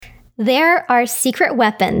There are secret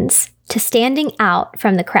weapons to standing out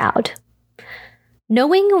from the crowd.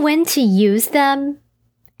 Knowing when to use them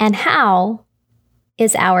and how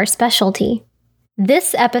is our specialty.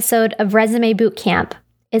 This episode of Resume Bootcamp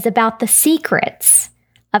is about the secrets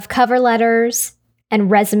of cover letters and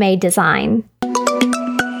resume design.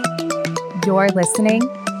 You're listening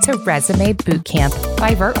to Resume Bootcamp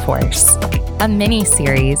by VertForce, a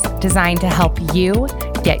mini-series designed to help you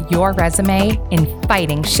get your resume in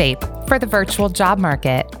fighting shape for the virtual job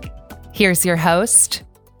market. Here's your host,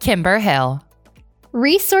 Kimber Hill.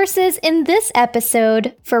 Resources in this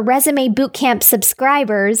episode for Resume Bootcamp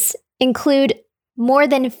subscribers include more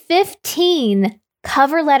than 15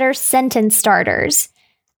 cover letter sentence starters,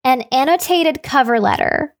 an annotated cover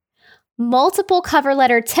letter, multiple cover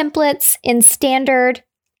letter templates in standard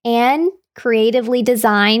and creatively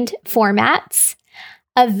designed formats,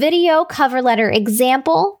 a video cover letter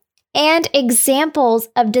example, and examples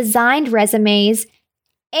of designed resumes,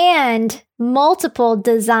 and multiple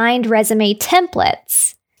designed resume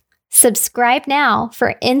templates. Subscribe now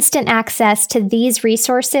for instant access to these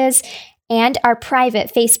resources and our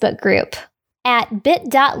private Facebook group at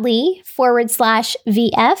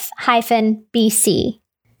bit.ly/VF-BC.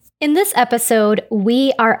 In this episode,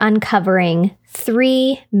 we are uncovering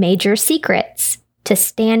 3 major secrets to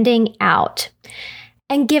standing out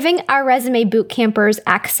and giving our Resume Bootcampers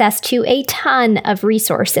access to a ton of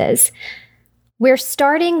resources. We're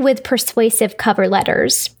starting with persuasive cover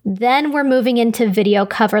letters. Then we're moving into video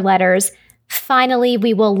cover letters. Finally,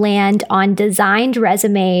 we will land on designed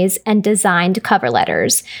resumes and designed cover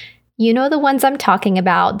letters. You know the ones I'm talking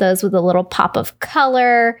about, those with a little pop of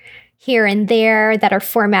color here and there that are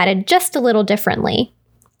formatted just a little differently.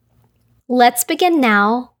 Let's begin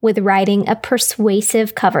now with writing a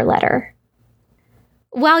persuasive cover letter.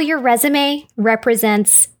 While your resume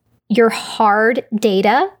represents your hard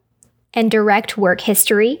data and direct work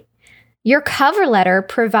history, your cover letter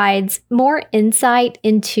provides more insight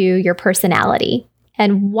into your personality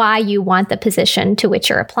and why you want the position to which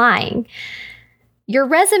you're applying. Your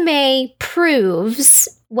resume proves,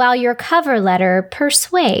 while your cover letter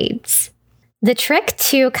persuades. The trick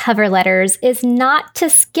to cover letters is not to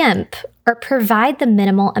skimp or provide the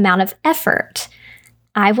minimal amount of effort.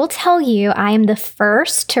 I will tell you, I am the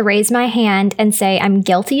first to raise my hand and say I'm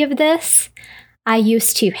guilty of this. I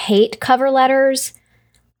used to hate cover letters.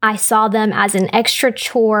 I saw them as an extra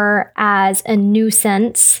chore, as a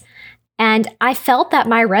nuisance, and I felt that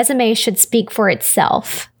my resume should speak for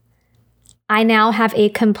itself. I now have a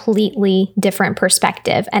completely different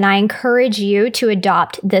perspective, and I encourage you to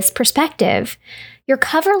adopt this perspective. Your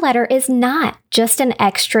cover letter is not just an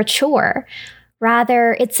extra chore.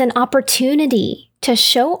 Rather, it's an opportunity to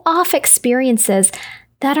show off experiences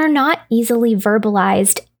that are not easily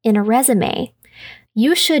verbalized in a resume.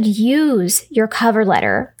 You should use your cover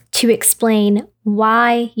letter to explain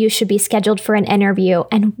why you should be scheduled for an interview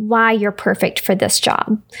and why you're perfect for this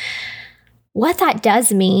job. What that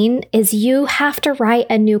does mean is you have to write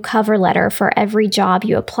a new cover letter for every job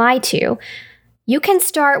you apply to. You can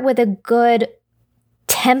start with a good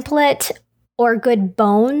template or good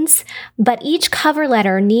bones, but each cover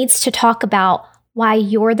letter needs to talk about why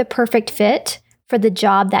you're the perfect fit for the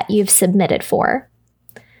job that you've submitted for.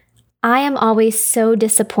 I am always so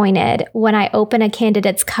disappointed when I open a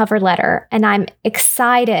candidate's cover letter and I'm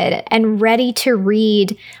excited and ready to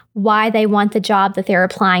read why they want the job that they're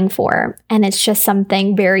applying for. And it's just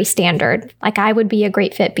something very standard, like I would be a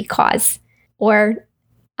great fit because, or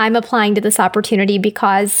I'm applying to this opportunity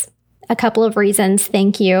because a couple of reasons,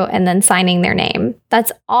 thank you, and then signing their name.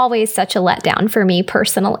 That's always such a letdown for me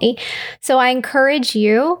personally. So I encourage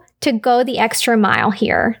you to go the extra mile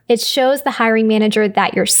here. It shows the hiring manager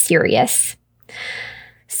that you're serious.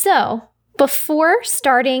 So before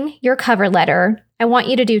starting your cover letter, I want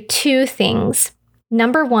you to do 2 things.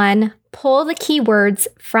 Number 1, pull the keywords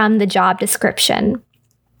from the job description.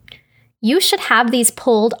 You should have these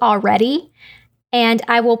pulled already. And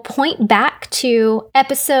I will point back to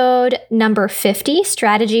episode number 50,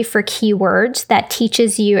 Strategy for Keywords, that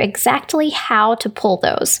teaches you exactly how to pull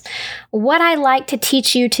those. What I like to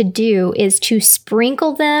teach you to do is to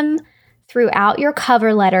sprinkle them throughout your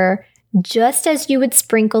cover letter, just as you would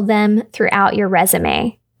sprinkle them throughout your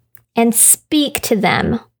resume, and speak to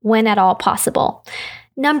them when at all possible.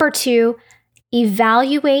 Number 2,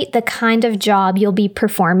 evaluate the kind of job you'll be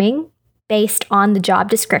performing based on the job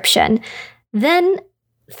description. Then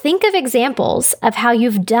think of examples of how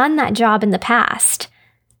you've done that job in the past.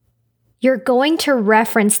 You're going to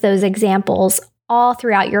reference those examples all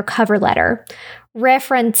throughout your cover letter.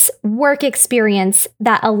 Reference work experience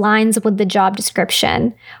that aligns with the job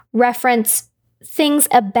description. Reference things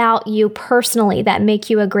about you personally that make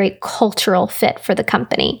you a great cultural fit for the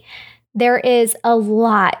company. There is a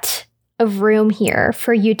lot of room here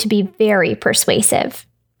for you to be very persuasive.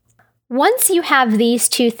 Once you have these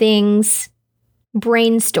two things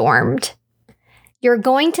brainstormed, you're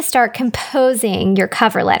going to start composing your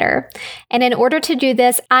cover letter. And in order to do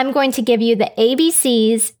this, I'm going to give you the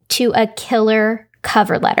ABCs to a killer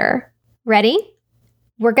cover letter. Ready?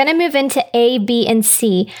 We're going to move into A, B, and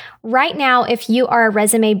C. Right now, if you are a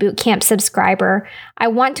Resume Bootcamp subscriber, I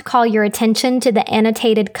want to call your attention to the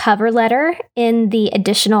annotated cover letter in the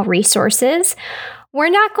additional resources.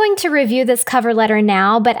 We're not going to review this cover letter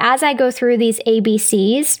now, but as I go through these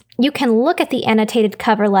ABCs, you can look at the annotated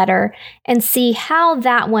cover letter and see how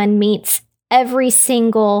that one meets every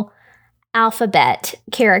single alphabet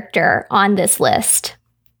character on this list.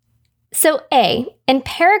 So A, in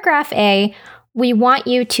paragraph A, we want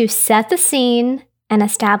you to set the scene and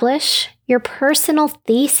establish your personal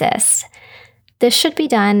thesis. This should be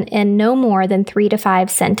done in no more than 3 to 5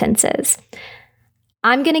 sentences.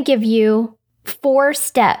 I'm going to give you 4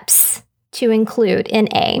 steps to include in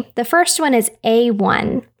A. The first one is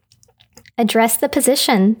A1. Address the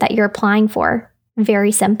position that you're applying for.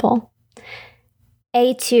 Very simple.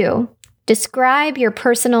 A2. Describe your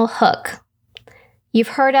personal hook. You've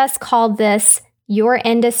heard us call this your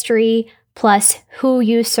industry plus who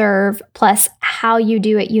you serve plus how you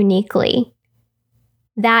do it uniquely.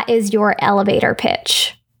 That is your elevator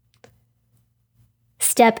pitch.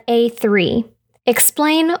 Step A3.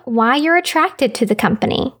 Explain why you're attracted to the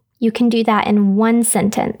company. You can do that in 1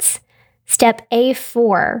 sentence. Step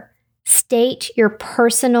A4. State your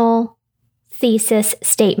personal thesis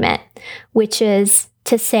statement, which is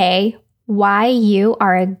to say why you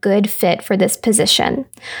are a good fit for this position.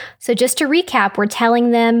 So just to recap, we're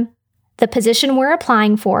telling them the position we're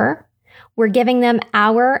applying for. We're giving them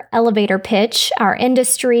our elevator pitch, our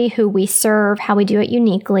industry, who we serve, how we do it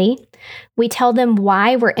uniquely. We tell them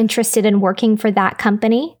why we're interested in working for that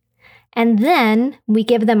company. And then we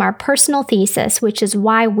give them our personal thesis, which is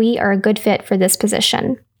why we are a good fit for this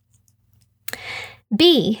position.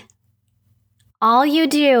 B, all you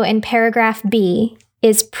do in paragraph B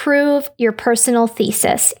is prove your personal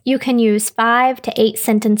thesis. You can use 5 to 8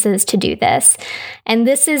 sentences to do this. And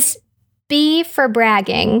this is B for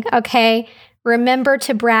bragging, okay? Remember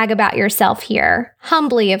to brag about yourself here.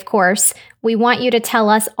 Humbly, of course. We want you to tell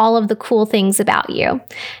us all of the cool things about you.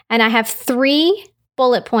 And I have 3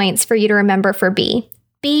 bullet points for you to remember for B.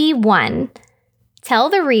 B1, tell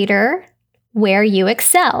the reader where you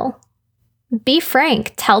excel. Be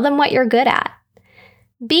frank. Tell them what you're good at.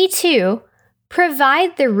 B2,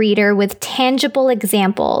 provide the reader with tangible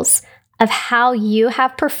examples of how you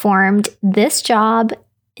have performed this job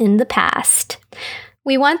in the past.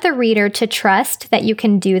 We want the reader to trust that you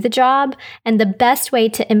can do the job, and the best way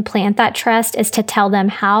to implant that trust is to tell them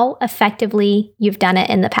how effectively you've done it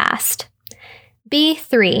in the past.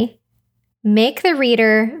 B3, make the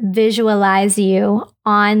reader visualize you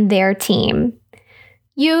on their team.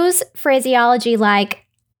 Use phraseology like,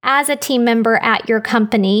 as a team member at your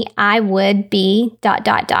company, I would be ...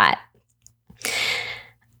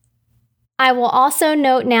 I will also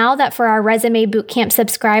note now that for our Resume Bootcamp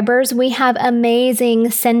subscribers, we have amazing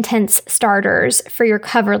sentence starters for your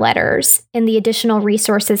cover letters in the additional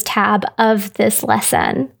resources tab of this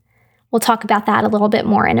lesson. We'll talk about that a little bit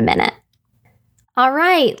more in a minute. All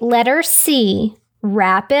right, letter C,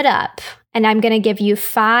 wrap it up. And I'm going to give you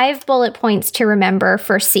 5 bullet points to remember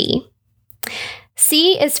for C.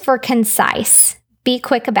 C is for concise. Be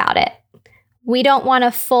quick about it. We don't want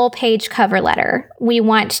a full-page cover letter. We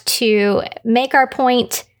want to make our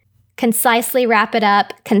point, concisely wrap it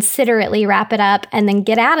up, considerately wrap it up, and then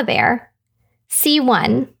get out of there.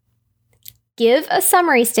 C1, give a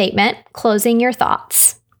summary statement, closing your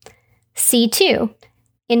thoughts. C2,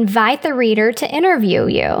 invite the reader to interview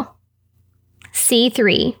you.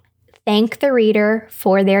 C3, thank the reader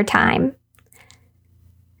for their time.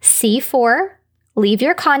 C4, leave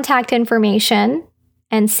your contact information.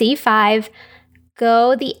 And C5,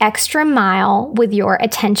 go the extra mile with your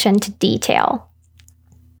attention to detail.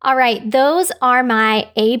 All right, those are my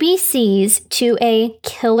ABCs to a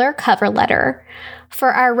killer cover letter.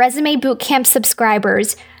 For our Resume Bootcamp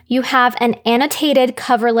subscribers, you have an annotated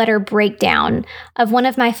cover letter breakdown of one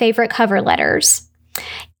of my favorite cover letters.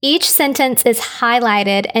 Each sentence is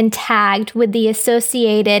highlighted and tagged with the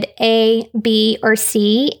associated A, B, or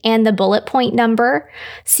C and the bullet point number,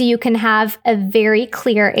 so you can have a very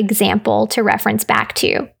clear example to reference back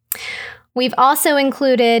to. We've also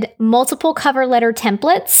included multiple cover letter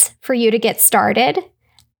templates for you to get started,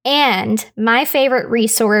 and my favorite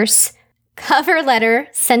resource, cover letter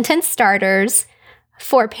sentence starters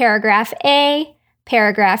for paragraph A,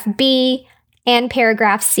 paragraph B, and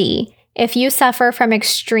paragraph C. If you suffer from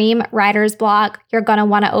extreme writer's block, you're going to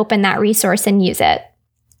want to open that resource and use it.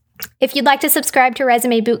 If you'd like to subscribe to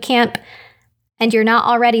Resume Bootcamp and you're not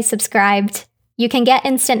already subscribed, you can get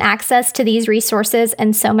instant access to these resources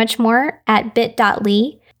and so much more at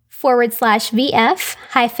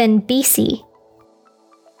bit.ly/VF-BC.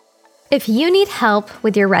 If you need help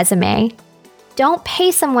with your resume, don't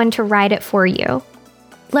pay someone to write it for you.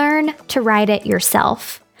 Learn to write it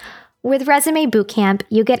yourself. With Resume Bootcamp,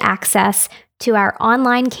 you get access to our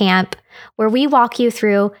online camp where we walk you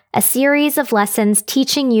through a series of lessons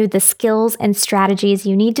teaching you the skills and strategies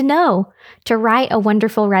you need to know to write a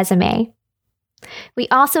wonderful resume. We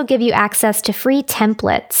also give you access to free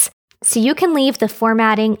templates so you can leave the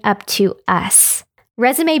formatting up to us.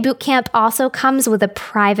 Resume Bootcamp also comes with a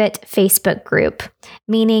private Facebook group,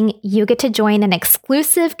 meaning you get to join an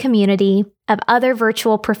exclusive community of other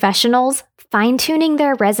virtual professionals fine-tuning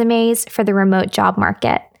their resumes for the remote job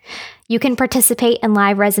market. You can participate in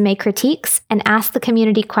live resume critiques and ask the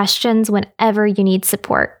community questions whenever you need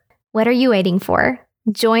support. What are you waiting for?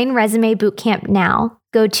 Join Resume Bootcamp now.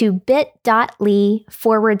 Go to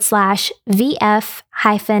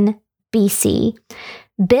bit.ly/VF-BC.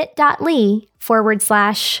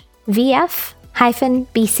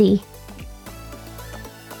 bit.ly/VF-BC.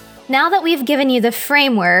 Now that we've given you the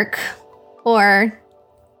framework, or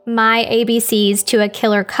my ABCs to a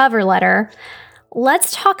killer cover letter,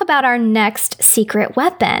 let's talk about our next secret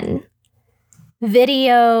weapon.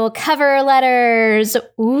 Video cover letters.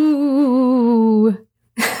 Ooh.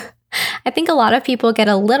 I think a lot of people get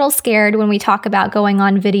a little scared when we talk about going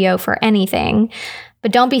on video for anything,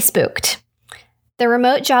 but don't be spooked. The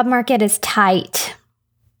remote job market is tight.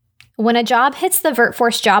 When a job hits the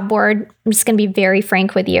VirtForce job board, I'm just going to be very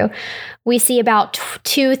frank with you, we see about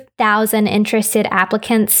 2,000 interested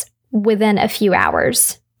applicants within a few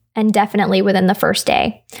hours, and definitely within the first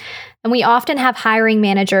day. And we often have hiring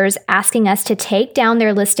managers asking us to take down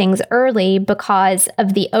their listings early because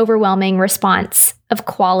of the overwhelming response of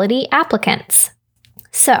quality applicants.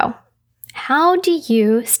 So, how do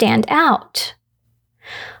you stand out?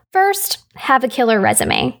 First, have a killer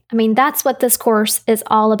resume. I mean, that's what this course is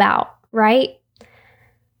all about, right?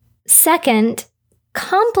 Second,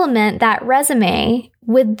 complement that resume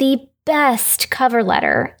with the best cover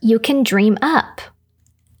letter you can dream up.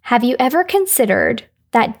 Have you ever considered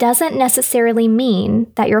that doesn't necessarily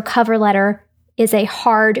mean that your cover letter is a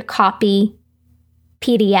hard copy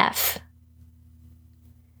PDF?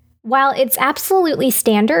 While it's absolutely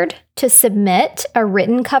standard to submit a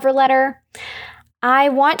written cover letter, I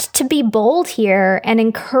want to be bold here and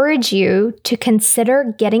encourage you to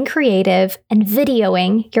consider getting creative and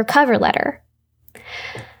videoing your cover letter.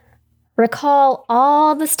 Recall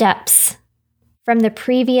all the steps from the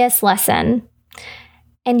previous lesson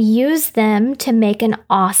and use them to make an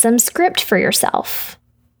awesome script for yourself.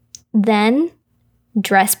 Then,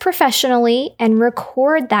 dress professionally and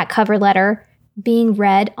record that cover letter being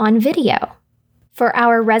read on video. For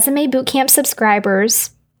our Resume Bootcamp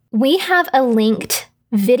subscribers, we have a linked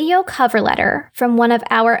video cover letter from one of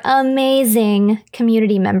our amazing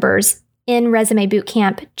community members in Resume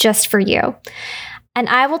Bootcamp just for you. And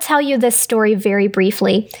I will tell you this story very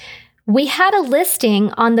briefly. We had a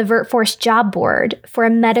listing on the VirtForce job board for a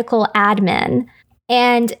medical admin,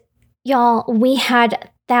 and y'all, we had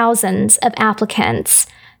thousands of applicants.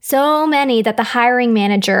 So many that the hiring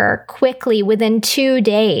manager quickly, within 2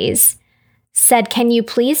 days, said, "Can you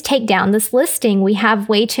please take down this listing? We have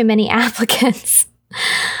way too many applicants."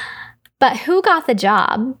 But who got the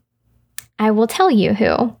job? I will tell you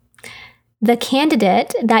who. The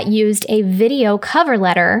candidate that used a video cover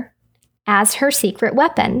letter as her secret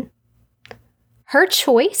weapon. Her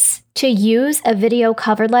choice to use a video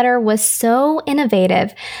cover letter was so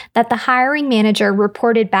innovative that the hiring manager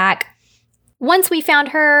reported back, "Once we found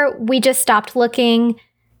her, we just stopped looking,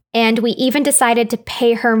 and we even decided to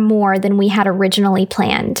pay her more than we had originally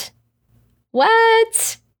planned."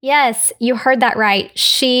 What? Yes, you heard that right.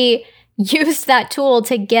 She used that tool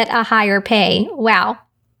to get a higher pay. Wow.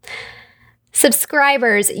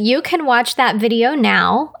 Subscribers, you can watch that video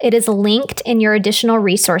now. It is linked in your additional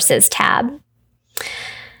resources tab.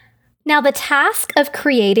 Now, the task of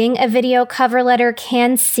creating a video cover letter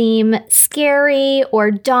can seem scary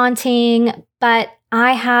or daunting, but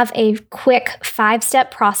I have a quick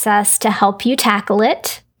 5-step process to help you tackle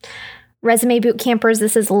it. Resume Bootcampers,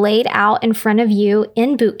 this is laid out in front of you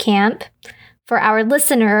in Bootcamp. For our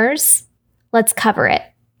listeners, let's cover it.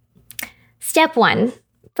 Step 1.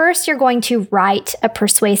 First, you're going to write a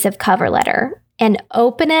persuasive cover letter and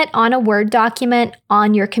open it on a Word document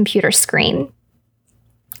on your computer screen.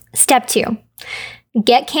 Step 2,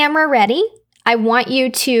 get camera ready. I want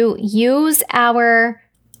you to use our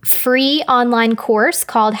free online course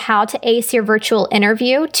called How to Ace Your Virtual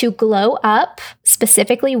Interview to glow up.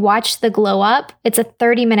 Specifically, watch the glow up. It's a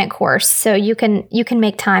 30-minute course, so you can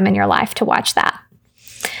make time in your life to watch that.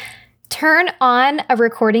 Turn on a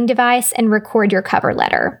recording device and record your cover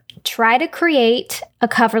letter. Try to create a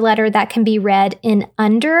cover letter that can be read in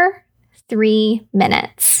under 3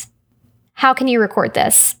 minutes. How can you record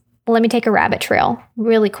this? Let me take a rabbit trail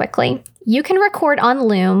really quickly. You can record on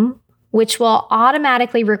Loom, which will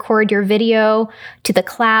automatically record your video to the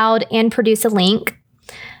cloud and produce a link.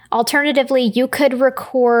 Alternatively, you could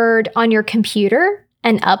record on your computer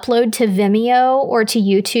and upload to Vimeo or to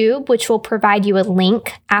YouTube, which will provide you a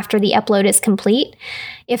link after the upload is complete.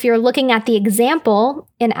 If you're looking at the example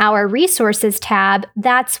in our resources tab,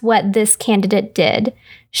 that's what this candidate did.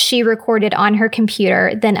 She recorded on her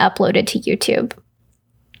computer, then uploaded to YouTube.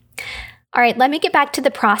 All right, let me get back to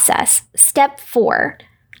the process. Step 4,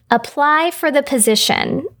 apply for the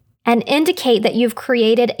position and indicate that you've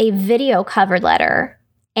created a video cover letter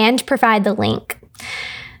and provide the link.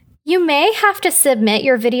 You may have to submit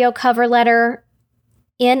your video cover letter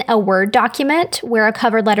in a Word document where a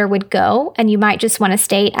cover letter would go, and you might just want to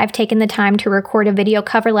state, I've taken the time to record a video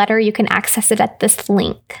cover letter. You can access it at this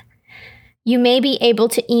link. You may be able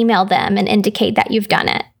to email them and indicate that you've done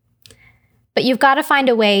it. But you've got to find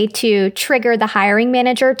a way to trigger the hiring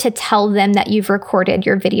manager to tell them that you've recorded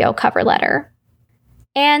your video cover letter.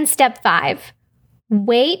 And step 5,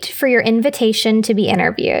 wait for your invitation to be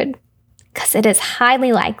interviewed, because it is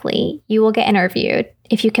highly likely you will get interviewed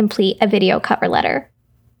if you complete a video cover letter.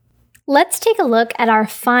 Let's take a look at our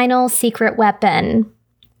final secret weapon,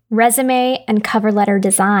 resume and cover letter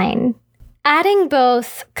design. Adding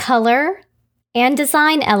both color and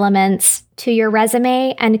design elements to your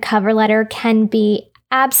resume and cover letter can be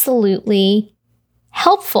absolutely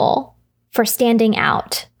helpful for standing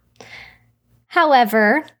out.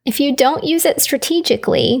 However, if you don't use it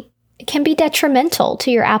strategically, it can be detrimental to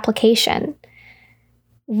your application.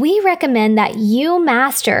 We recommend that you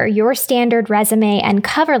master your standard resume and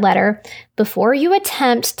cover letter before you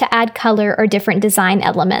attempt to add color or different design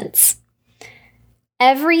elements.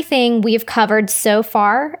 Everything we've covered so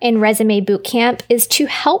far in Resume Bootcamp is to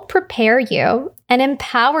help prepare you and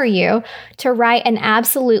empower you to write an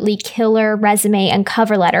absolutely killer resume and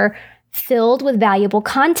cover letter filled with valuable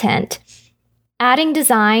content. Adding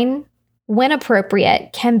design, when appropriate,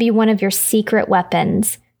 can be one of your secret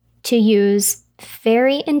weapons to use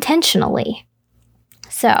very intentionally.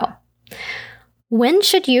 So, when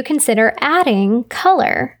should you consider adding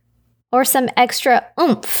color or some extra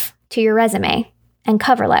oomph to your resume and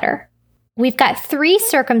cover letter? We've got 3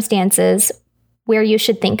 circumstances where you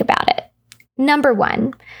should think about it. Number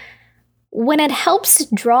 1, when it helps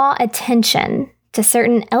draw attention to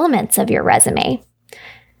certain elements of your resume.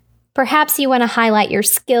 Perhaps you want to highlight your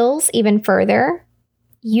skills even further.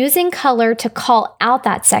 Using color to call out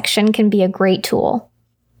that section can be a great tool.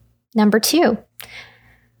 Number 2,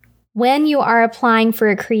 when you are applying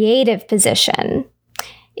for a creative position.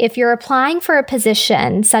 If you're applying for a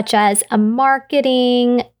position such as a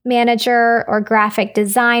marketing manager or graphic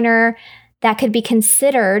designer that could be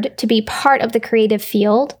considered to be part of the creative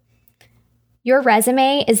field, your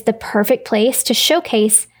resume is the perfect place to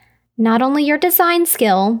showcase not only your design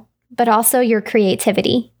skill, but also your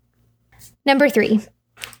creativity. Number 3,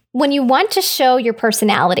 when you want to show your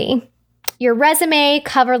personality, your resume,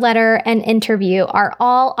 cover letter, and interview are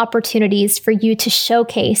all opportunities for you to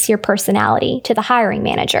showcase your personality to the hiring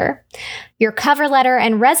manager. Your cover letter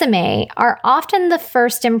and resume are often the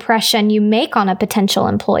first impression you make on a potential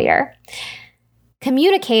employer.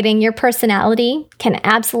 Communicating your personality can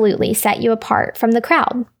absolutely set you apart from the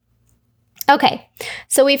crowd. Okay,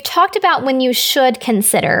 so we've talked about when you should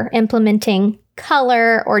consider implementing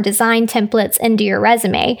color or design templates into your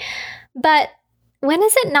resume, but when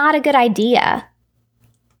is it not a good idea?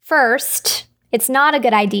 First, it's not a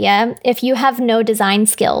good idea if you have no design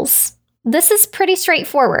skills. This is pretty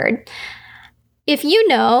straightforward. If you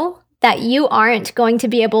know that you aren't going to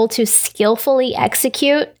be able to skillfully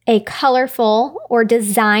execute a colorful or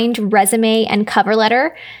designed resume and cover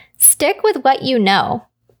letter, stick with what you know.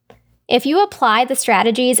 If you apply the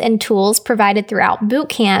strategies and tools provided throughout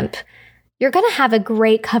Bootcamp, you're going to have a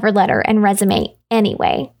great cover letter and resume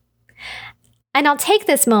anyway. And I'll take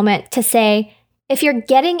this moment to say, if you're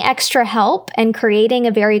getting extra help and creating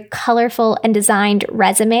a very colorful and designed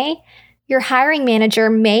resume, your hiring manager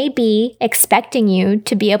may be expecting you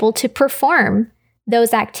to be able to perform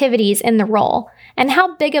those activities in the role. And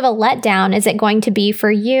how big of a letdown is it going to be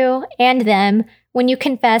for you and them when you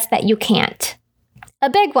confess that you can't? a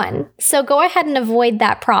big one. So go ahead and avoid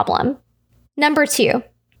that problem. Number 2,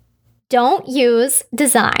 don't use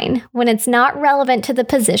design when it's not relevant to the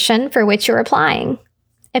position for which you're applying.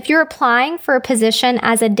 If you're applying for a position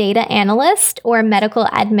as a data analyst or a medical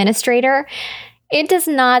administrator, it does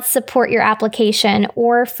not support your application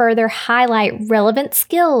or further highlight relevant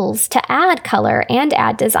skills to add color and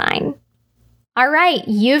add design. All right,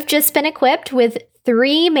 you've just been equipped with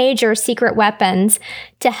 3 major secret weapons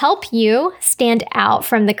to help you stand out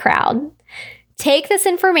from the crowd. Take this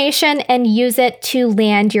information and use it to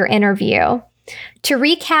land your interview. To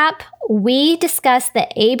recap, we discussed the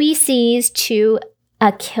ABCs to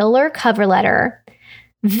a killer cover letter,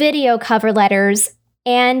 video cover letters,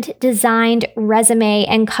 and designed resume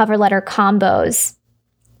and cover letter combos.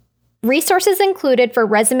 Resources included for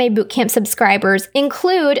Resume Bootcamp subscribers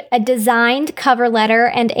include a designed cover letter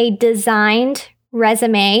and a designed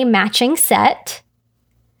resume matching set,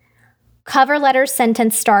 cover letter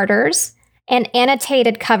sentence starters, an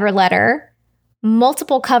annotated cover letter,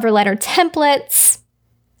 multiple cover letter templates,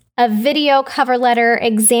 a video cover letter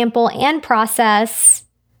example and process,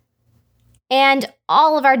 and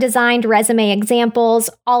all of our designed resume examples,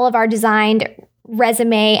 all of our designed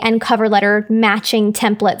resume and cover letter matching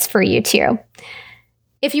templates for you too.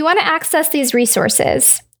 If you want to access these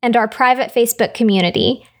resources and our private Facebook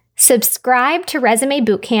community, subscribe to Resume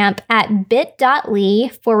Bootcamp at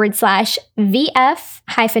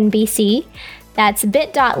bit.ly/VF-BC. That's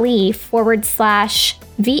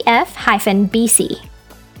bit.ly/VF-BC.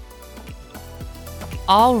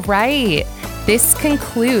 All right. This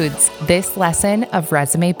concludes this lesson of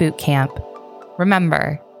Resume Bootcamp.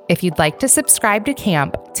 Remember, if you'd like to subscribe to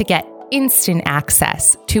camp to get instant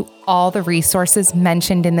access to all the resources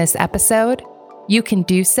mentioned in this episode, you can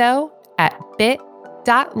do so at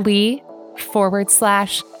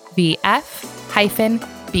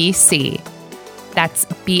bit.ly/VF-BC. That's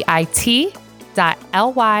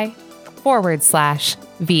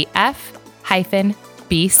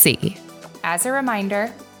bit.ly/VF-BC. As a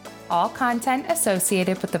reminder, all content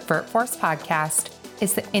associated with the VertForce podcast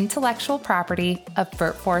is the intellectual property of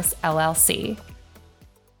VertForce LLC.